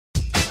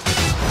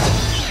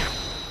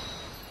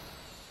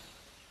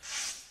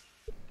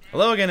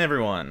Hello again,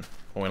 everyone.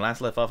 When we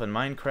last left off in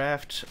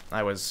Minecraft,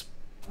 I was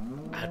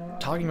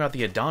talking about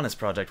the Adonis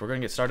project. We're going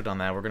to get started on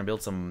that. We're going to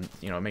build some,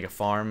 make a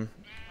farm,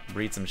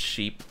 breed some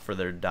sheep for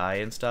their dye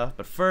and stuff.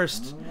 But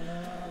first,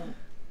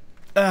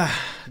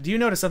 do you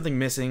notice something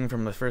missing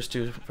from the first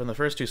two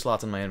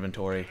slots in my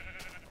inventory?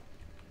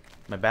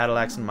 My battle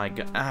axe and my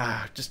gun.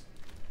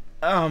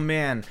 Oh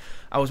man,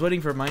 I was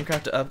waiting for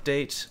Minecraft to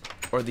update,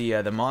 or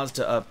the mods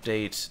to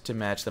update to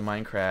match the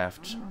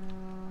Minecraft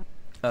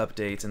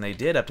updates, and they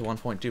did up to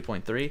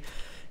 1.2.3,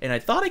 and I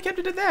thought I kept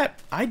it at that.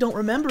 I don't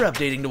remember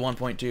updating to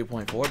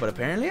 1.2.4, but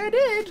apparently I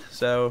did.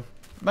 So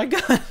my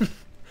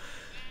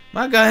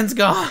gun's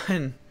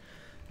gone.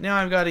 Now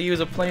I've got to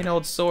use a plain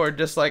old sword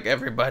just like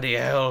everybody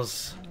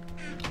else.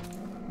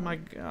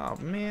 Oh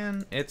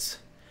man, it's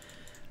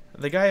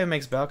the guy who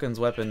makes Balkan's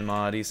weapon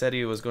mod. He said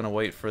he was going to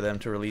wait for them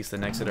to release the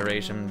next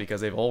iteration because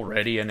they've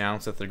already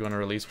announced that they're going to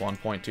release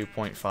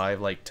 1.2.5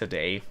 like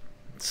today.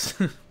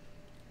 So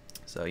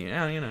you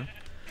know.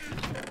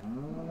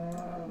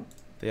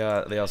 They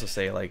also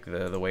say like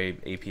the way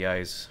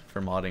APIs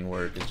for modding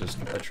work is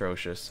just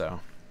atrocious,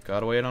 so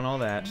gotta wait on all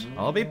that.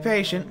 I'll be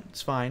patient.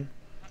 It's fine.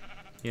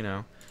 You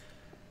know,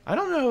 I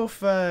don't know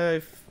if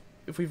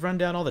we've run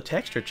down all the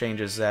texture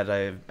changes that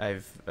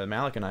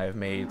Malik and I have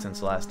made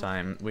since last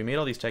time. We made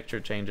all these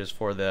texture changes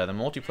for the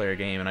multiplayer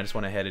game, and I just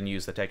went ahead and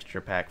used the texture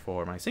pack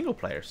for my single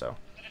player. So,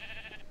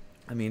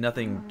 I mean,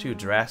 nothing too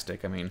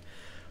drastic. I mean,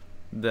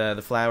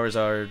 the flowers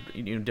are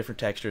different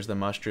textures. The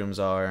mushrooms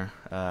are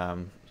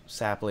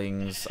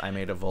saplings. I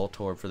made a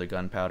Voltorb for the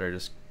gunpowder.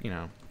 Just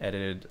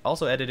edited.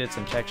 Also edited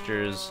some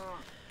textures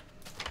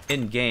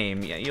in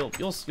game. Yeah,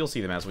 you'll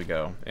see them as we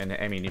go. And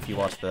I mean, if you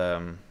watch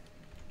the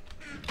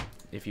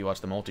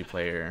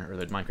multiplayer or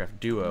the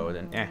Minecraft duo,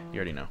 then you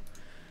already know.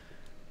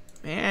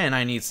 Man,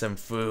 I need some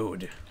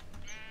food.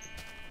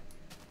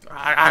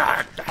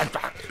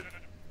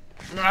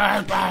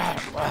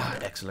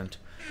 Excellent.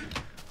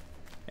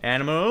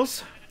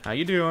 Animals, how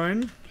you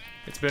doing?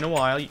 It's been a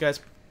while. You guys...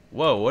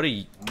 Whoa, what are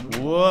you...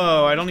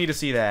 Whoa, I don't need to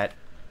see that.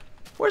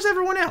 Where's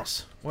everyone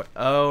else? What?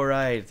 Oh,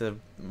 right. The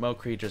Mo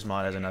Creatures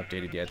mod hasn't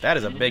updated yet. That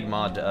is a big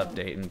mod to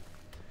update. And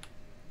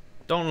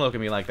don't look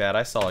at me like that.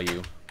 I saw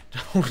you.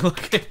 Don't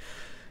look at...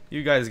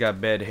 You guys got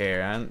bed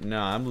hair.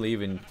 No, I'm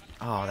leaving.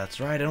 Oh, that's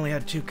right. I only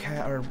had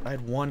I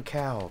had one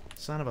cow.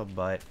 Son of a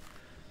butt.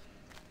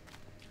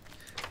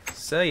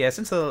 So yeah,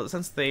 since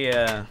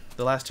the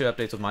last two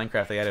updates with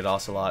Minecraft, they added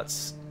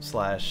ocelots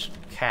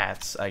 /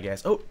 cats, I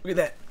guess. Oh, look at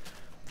that!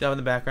 Down in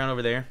the background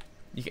over there.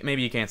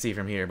 Maybe you can't see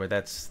from here, but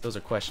those are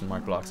question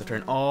mark blocks. I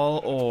turn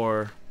all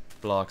ore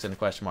blocks into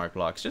question mark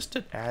blocks just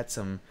to add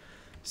some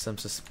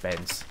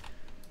suspense.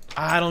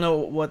 I don't know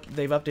what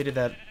they've updated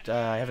that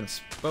I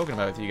haven't spoken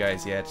about with you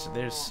guys yet.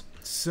 There's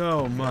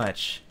so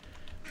much.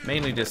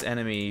 Mainly just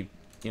enemy.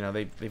 They've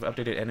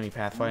updated enemy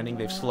pathfinding.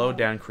 They've slowed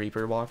down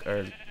creeper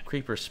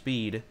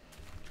speed.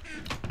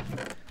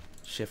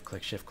 Shift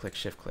click, shift click,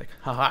 shift click.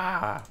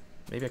 Haha!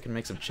 Maybe I can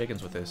make some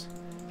chickens with this.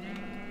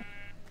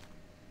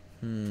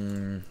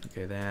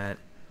 Okay, that.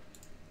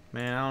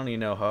 Man, I don't need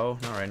no hoe.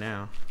 Not right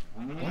now.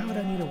 Why would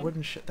I need a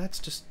wooden That's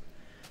just...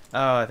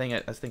 Oh, I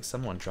think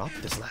someone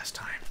dropped this last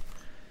time.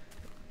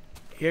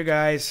 Here,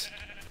 guys.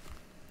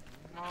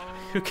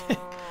 Okay.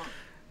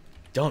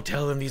 Don't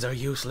tell them these are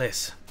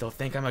useless. They'll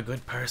think I'm a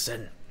good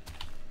person.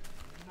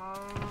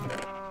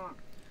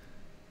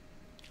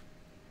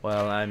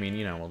 Well, I mean,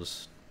 we'll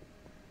just...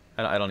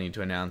 I don't need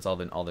to announce all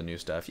the new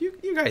stuff.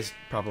 You guys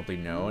probably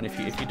know, and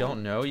if you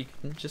don't know, you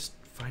can just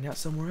find out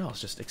somewhere else.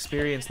 Just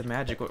experience the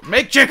magic.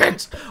 Make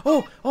chickens!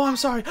 Oh, I'm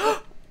sorry.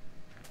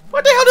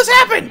 What the hell just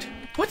happened?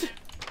 What?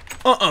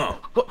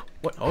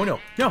 What? Oh no!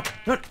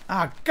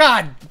 Ah,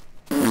 God!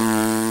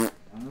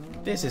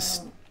 This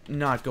is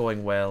not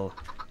going well.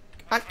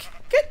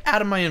 Get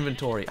out of my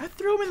inventory. I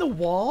threw him in the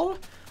wall.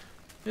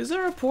 Is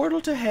there a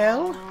portal to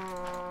hell?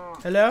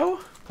 Hello?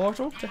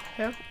 Portal to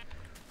hell?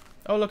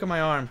 Oh, look at my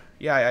arm.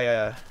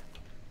 Yeah.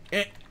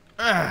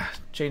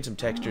 Change some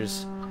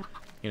textures.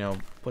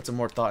 Put some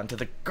more thought into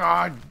the...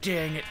 God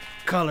dang it.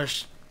 Color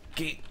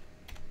scheme.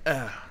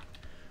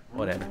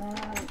 Whatever.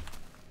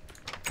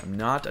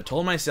 I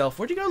told myself...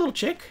 Where'd you go, little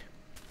chick?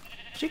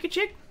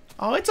 Chick?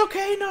 Oh, it's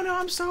okay. No,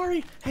 I'm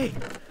sorry. Hey.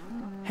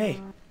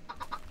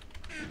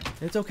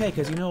 It's okay,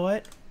 because you know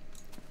what?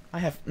 I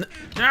have...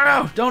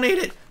 No! Don't eat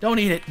it! Don't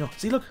eat it! No,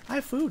 see, look, I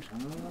have food.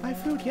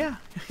 Yeah.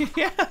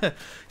 Yeah,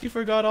 you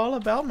forgot all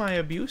about my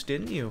abuse,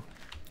 didn't you?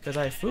 Because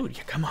I have food.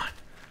 Yeah, come on.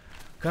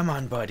 Come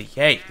on, buddy.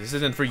 Hey, this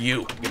isn't for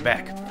you. Get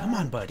back. Come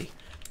on, buddy.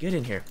 Get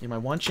in here. You're my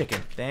one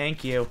chicken.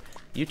 Thank you.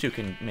 You two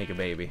can make a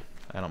baby.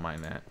 I don't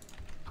mind that.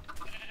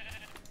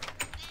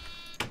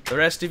 The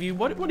rest of you,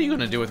 what are you going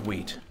to do with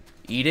wheat?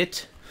 Eat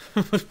it?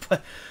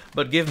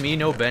 But give me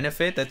no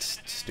benefit? That's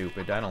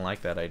stupid. I don't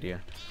like that idea.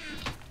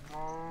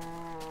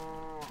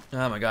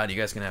 Oh my god, you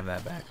guys can have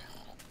that back.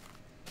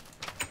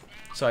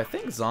 So I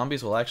think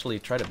zombies will actually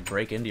try to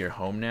break into your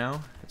home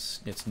now.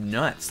 It's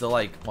nuts. They'll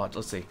like, watch,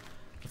 let's see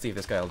if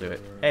this guy will do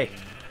it. Hey.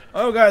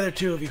 Oh god, there are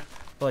two of you.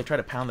 They'll like try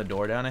to pound the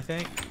door down, I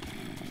think.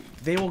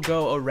 they will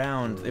go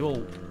around. They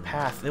will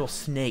path. They will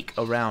snake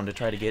around to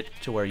try to get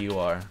to where you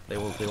are. They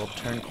will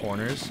turn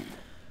corners.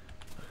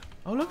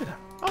 Oh, look at them.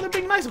 Oh, they're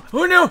being nice.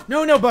 Oh no,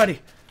 no, no, buddy.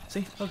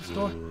 See, look at the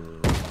door.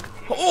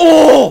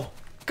 Oh,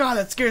 God,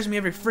 that scares me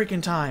every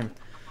freaking time.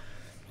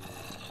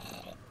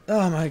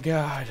 Oh my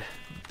God,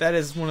 that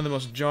is one of the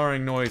most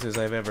jarring noises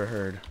I've ever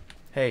heard.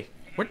 Hey,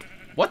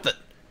 what the?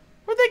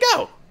 Where'd they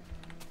go?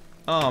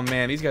 Oh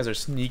man, these guys are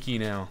sneaky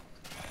now.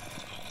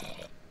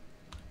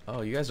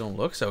 Oh, you guys don't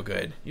look so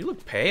good. You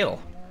look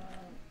pale.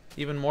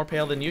 Even more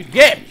pale than you.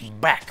 Get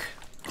back!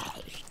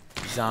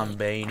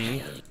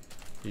 Zombani.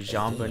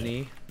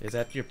 Zombani. Is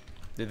that your...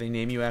 Did they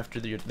name you after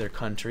their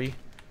country?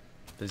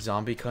 The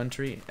zombie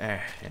country?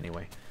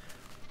 Anyway.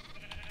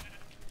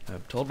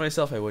 I've told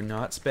myself I would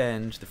not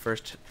spend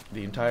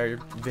the entire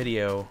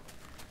video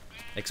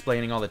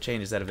explaining all the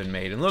changes that have been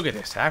made. And look at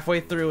this.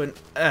 Halfway through and...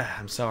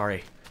 I'm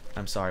sorry.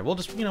 I'm sorry. We'll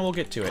just, we'll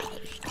get to it.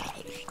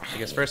 I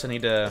guess first I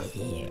need to...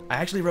 I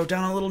actually wrote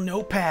down a little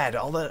notepad.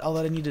 All that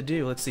I need to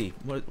do. Let's see.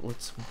 What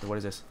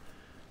is this?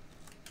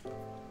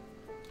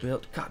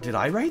 Build... God, did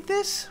I write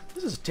this?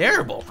 This is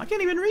terrible. I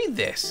can't even read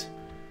this.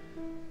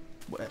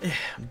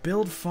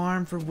 Build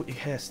farm for...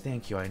 Yes,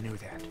 thank you. I knew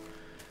that.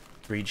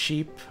 Breed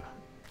sheep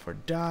for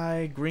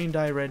dye. Green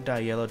dye, red dye,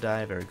 yellow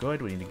dye. Very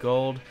good. We need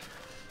gold.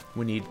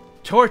 We need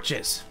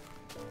torches.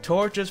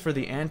 Torches for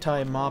the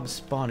anti-mob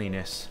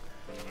spawniness.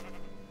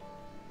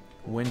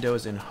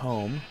 Windows in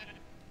home.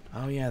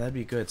 Oh yeah, that'd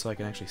be good so I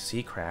can actually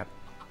see crap.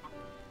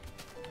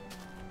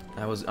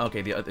 That was...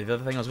 Okay, the other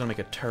thing I was going to make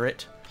a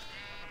turret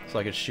so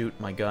I could shoot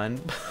my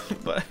gun,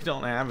 but I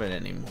don't have it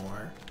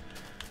anymore.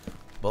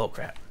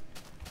 Bullcrap.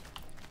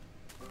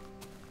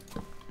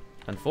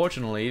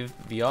 Unfortunately,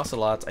 the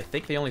ocelots, I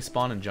think they only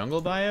spawn in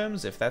jungle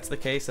biomes. If that's the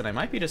case, then I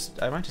might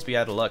just be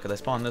out of luck, because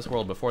I spawned this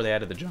world before they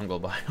added the jungle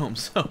biome,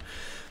 so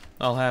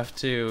I'll have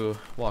to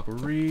walk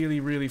really,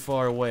 really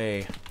far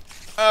away.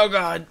 Oh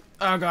god!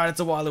 Oh god, it's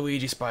a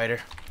Waluigi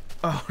spider.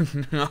 Oh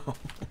no.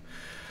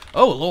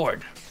 Oh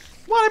lord.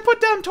 What? I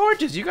put down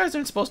torches! You guys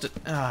aren't supposed to...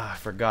 I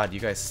forgot. You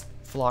guys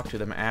flock to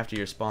them after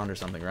you're spawned or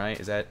something, right?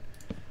 Is that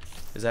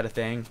a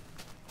thing?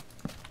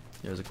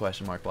 There's a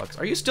question mark box.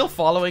 Are you still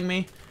following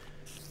me?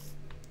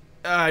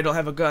 I don't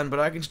have a gun, but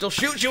I can still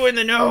shoot you in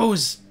the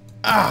nose!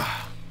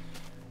 Ah!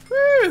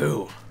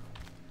 Whew!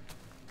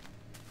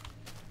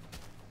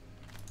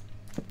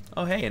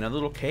 Oh hey, another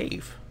little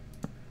cave.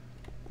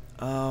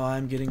 Oh,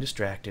 I'm getting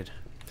distracted.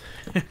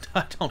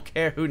 I don't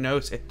care who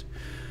knows it.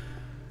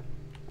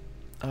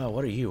 Oh,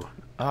 what are you?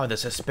 Oh, the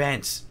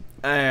suspense.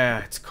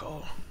 It's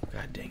cool.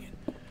 God dang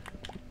it.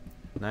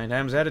 9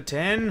 times out of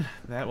 10,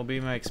 that will be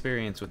my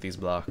experience with these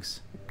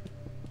blocks.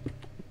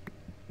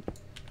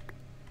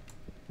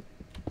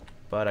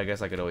 But I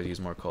guess I could always use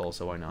more coal,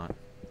 so why not?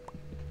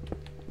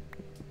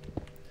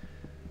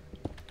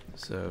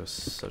 So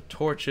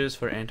torches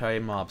for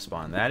anti-mob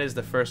spawn. That is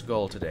the first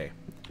goal today.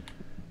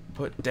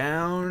 Put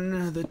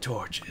down the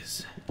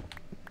torches.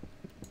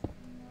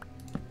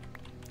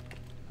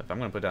 If I'm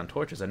gonna put down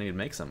torches, I need to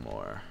make some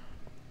more.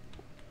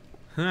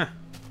 Huh.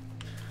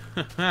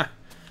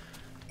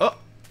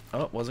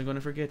 Oh, wasn't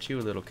gonna forget you,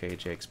 little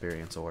KJ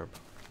experience orb.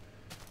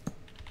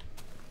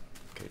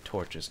 Okay,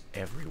 torches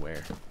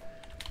everywhere.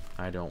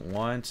 I don't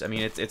want... I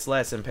mean, it's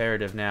less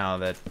imperative now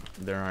that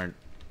there aren't,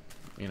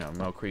 you know,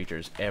 Mo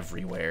creatures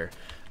everywhere.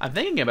 I'm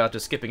thinking about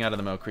just skipping out of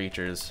the Mo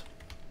creatures.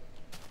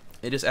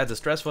 It just adds a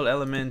stressful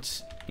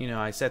element. You know,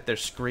 I sit there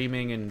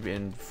screaming and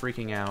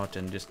freaking out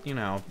and just, you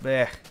know,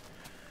 bleh.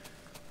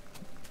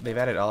 They've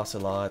added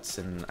ocelots,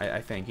 and I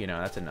think, you know,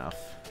 that's enough.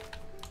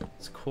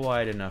 It's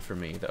quite enough for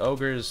me. The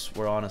ogres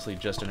were honestly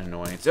just an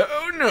annoyance.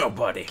 Oh, no,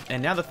 buddy!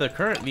 And now that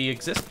the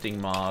existing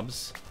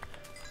mobs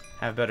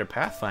have better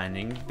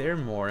pathfinding, they're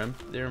more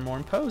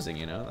imposing,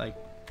 you know? Like,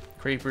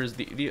 creepers...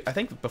 I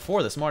think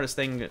before, the smartest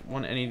thing that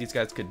any of these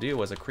guys could do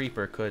was a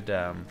creeper could...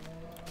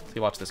 See,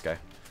 watch this guy.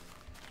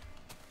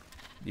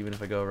 Even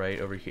if I go right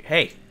over here.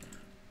 Hey!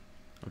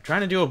 I'm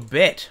trying to do a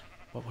bit.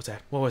 What was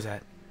that? What was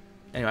that?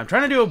 Anyway, I'm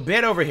trying to do a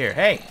bit over here.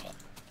 Hey!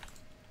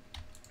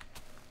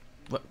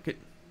 What? Do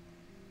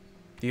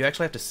you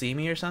actually have to see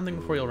me or something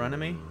before you'll run at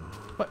me?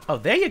 What? Oh,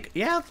 there you go.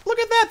 Yeah, look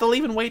at that. They'll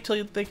even wait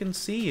till they can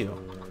see you.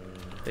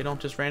 They don't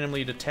just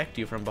randomly detect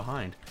you from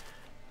behind.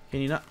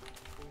 Can you not?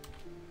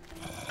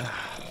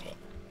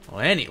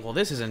 Well,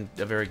 this isn't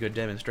a very good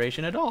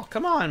demonstration at all.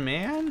 Come on,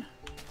 man.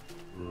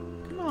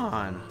 Come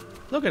on.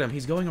 Look at him.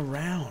 He's going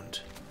around.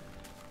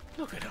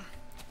 Look at him.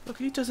 Look,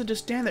 he doesn't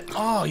just stand there.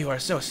 Oh, you are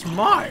so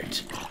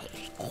smart.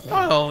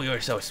 Oh,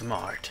 you're so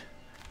smart.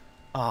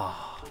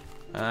 Oh.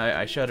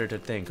 I shudder to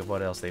think of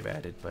what else they've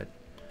added, but...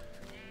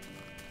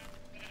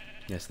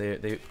 Yes,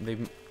 they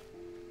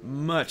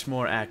much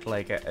more act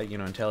like, you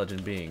know,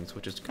 intelligent beings,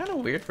 which is kind of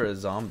weird for a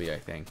zombie, I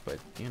think, but,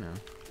 you know.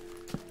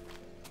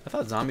 I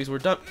thought zombies were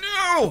dumb.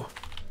 No!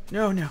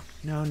 No, no,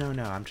 no, no,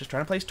 no. I'm just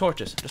trying to place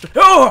torches.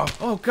 Oh!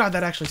 Oh, God,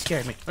 that actually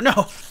scared me.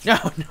 No!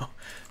 No, no.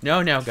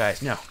 No, no,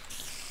 guys, no.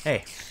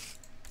 Hey.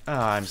 Oh,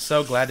 I'm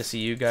so glad to see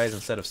you guys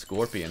instead of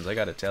scorpions, I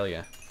gotta tell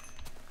you.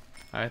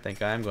 I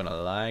think I'm gonna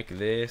like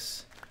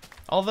this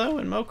Although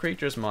in Mo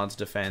Creatures Mod's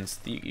defense,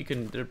 you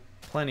can, there are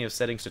plenty of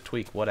settings to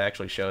tweak what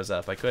actually shows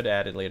up. I could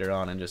add it later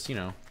on and just, you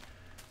know,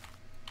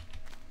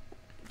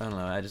 I don't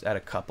know, I just add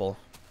a couple.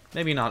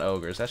 Maybe not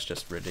ogres, that's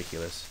just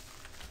ridiculous.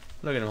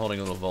 Look at him holding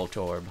a little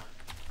Voltorb.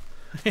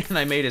 And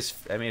I made his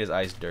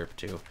eyes derp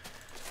too.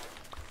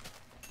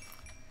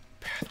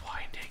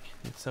 Pathwinding.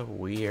 It's so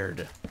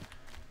weird.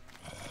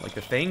 Like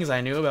the things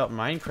I knew about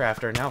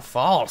Minecraft are now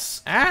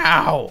false.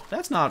 Ow!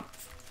 That's not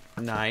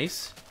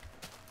nice.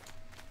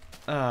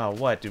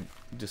 What?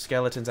 Do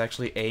skeletons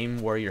actually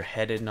aim where you're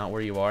headed, not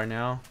where you are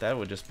now? That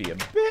would just be a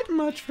bit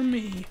much for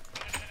me.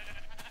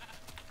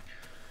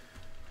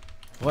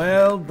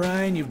 Well,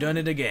 Brian, you've done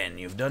it again.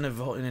 You've done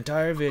an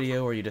entire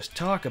video where you just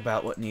talk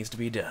about what needs to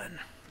be done.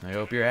 I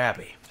hope you're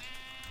happy.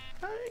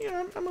 You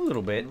know, I'm a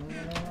little bit.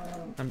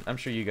 I'm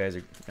sure you guys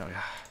are... Oh,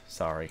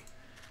 sorry.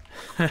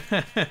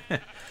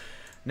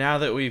 Now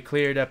that we've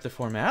cleared up the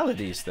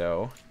formalities,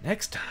 though,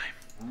 next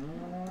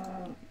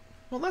time...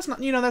 Well, that's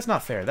not... You know, that's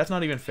not fair. That's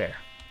not even fair.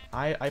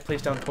 I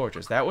placed down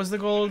torches. That was the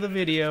goal of the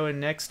video, and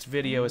next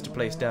video is to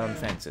place down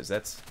fences.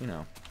 That's, you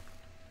know...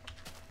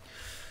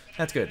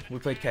 That's good. We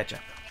played catch-up.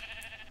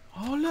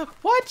 Oh, look.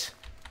 What?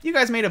 You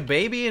guys made a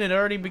baby and it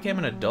already became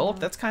an adult?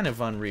 That's kind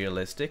of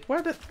unrealistic.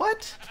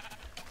 What?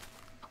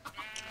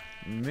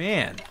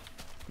 Man.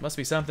 Must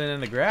be something in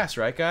the grass,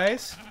 right,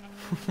 guys?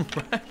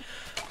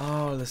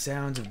 Oh, the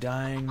sounds of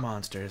dying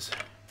monsters.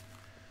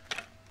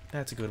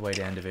 That's a good way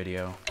to end a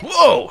video.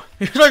 Whoa!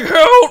 He's like,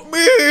 help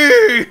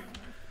me!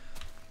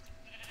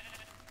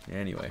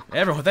 Anyway,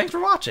 everyone, thanks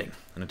for watching.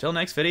 And until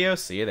next video,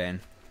 see you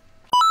then.